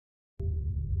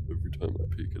time I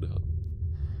peek it out.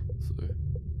 So,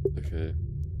 okay.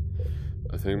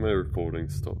 I think my recording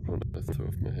stopped when I threw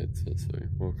off my headset, so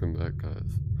welcome back,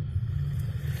 guys.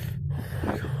 Oh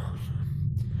my god.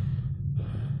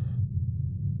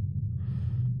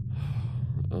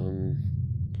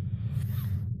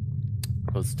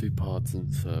 Let's do parts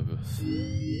and service.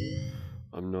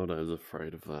 I'm not as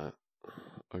afraid of that.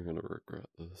 I'm gonna regret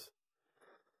this.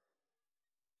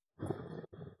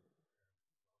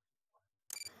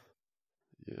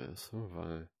 Yeah, so have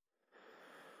I.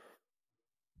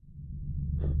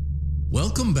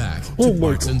 Welcome back to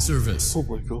Parts and Service. Oh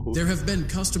my god. There have been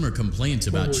customer complaints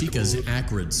about Chica's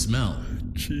acrid smell.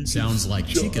 Sounds like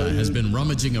Chica has been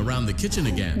rummaging around the kitchen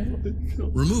again.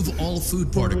 Remove all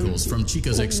food particles from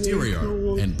Chica's exterior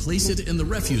and place it in the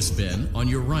refuse bin on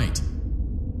your right.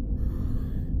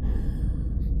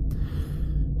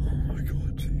 Oh my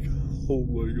god, Chica. Oh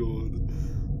my god.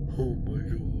 Oh my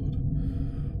god.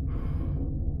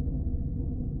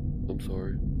 I'm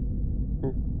sorry.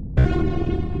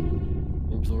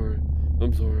 I'm sorry.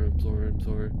 I'm sorry. I'm sorry. I'm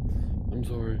sorry. I'm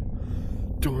sorry.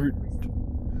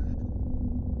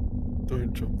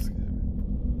 Don't jump scare me.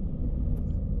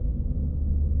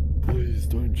 Please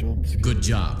don't jump scare me. Good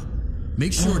job.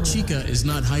 Make sure Chica is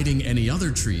not hiding any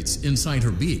other treats inside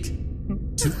her beak.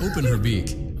 To open her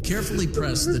beak, carefully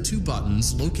press the two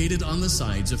buttons located on the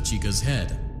sides of Chica's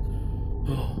head.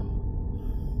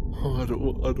 Oh, I don't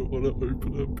want to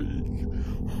open her beak.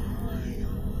 Oh my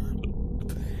god.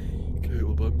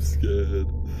 Caleb, I'm scared.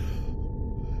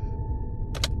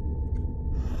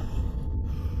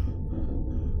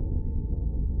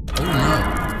 Oh no,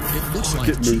 it looks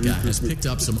like Chica has picked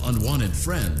up some unwanted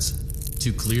friends.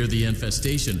 To clear the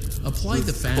infestation, apply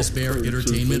the Fazbear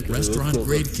Entertainment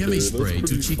restaurant-grade chemi spray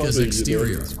to Chica's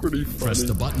exterior. Press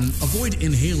the button, avoid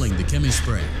inhaling the chemi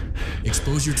spray.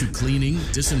 Exposure to cleaning,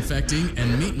 disinfecting,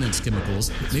 and maintenance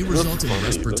chemicals may result in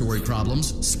respiratory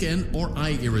problems, skin, or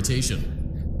eye irritation.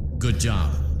 Good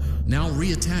job. Now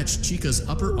reattach Chica's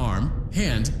upper arm,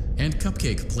 hand, and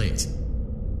cupcake plate.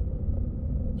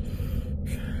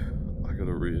 I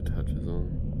gotta reattach his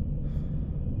arm.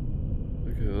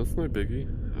 Okay, that's no biggie.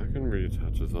 I can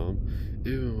reattach his arm.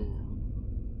 Ew.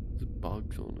 There's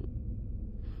bugs on it.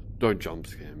 Don't jump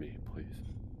scare me, please.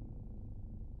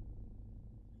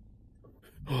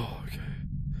 Oh, okay.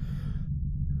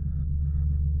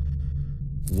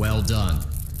 Well done.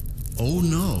 Oh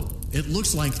no, it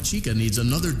looks like Chica needs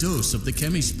another dose of the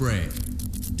chemi spray.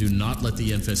 Do not let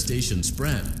the infestation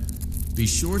spread. Be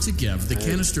sure to give the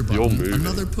canister button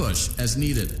another push as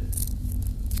needed.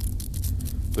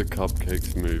 The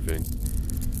cupcake's moving.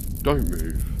 Don't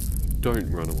move. Don't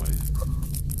run away.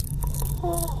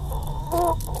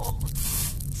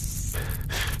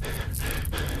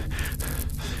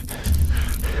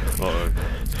 Uh-oh.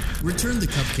 Return the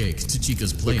cupcake to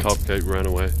Chica's plate. The cupcake ran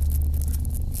away.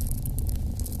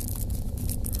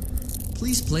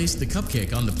 Please place the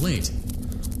cupcake on the plate.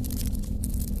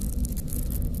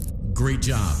 Great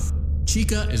job.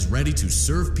 Chica is ready to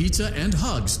serve pizza and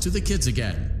hugs to the kids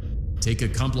again. Take a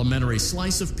complimentary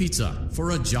slice of pizza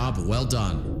for a job well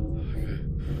done.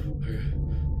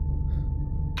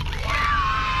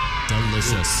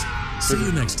 Delicious. See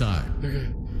you next time.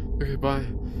 Okay, bye.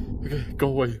 Okay, go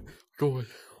away. Go away.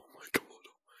 Oh my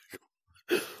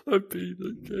god, I peed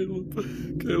it, Caleb.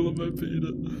 Caleb, I peed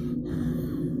it.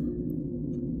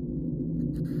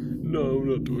 No, I'm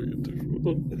not doing it too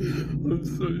far. I'm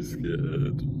so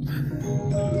scared.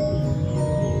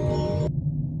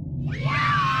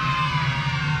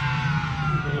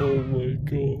 Oh my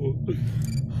god.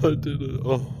 I did it.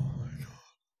 Oh my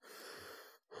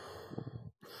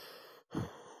god.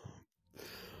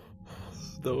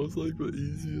 That was like the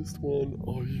easiest one.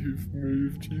 Oh, you've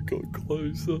moved. You got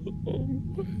closer. Oh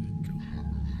my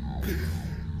god.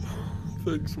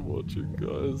 Thanks for watching,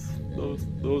 guys. That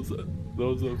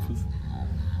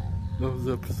was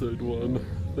episode 1.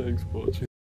 Thanks for watching.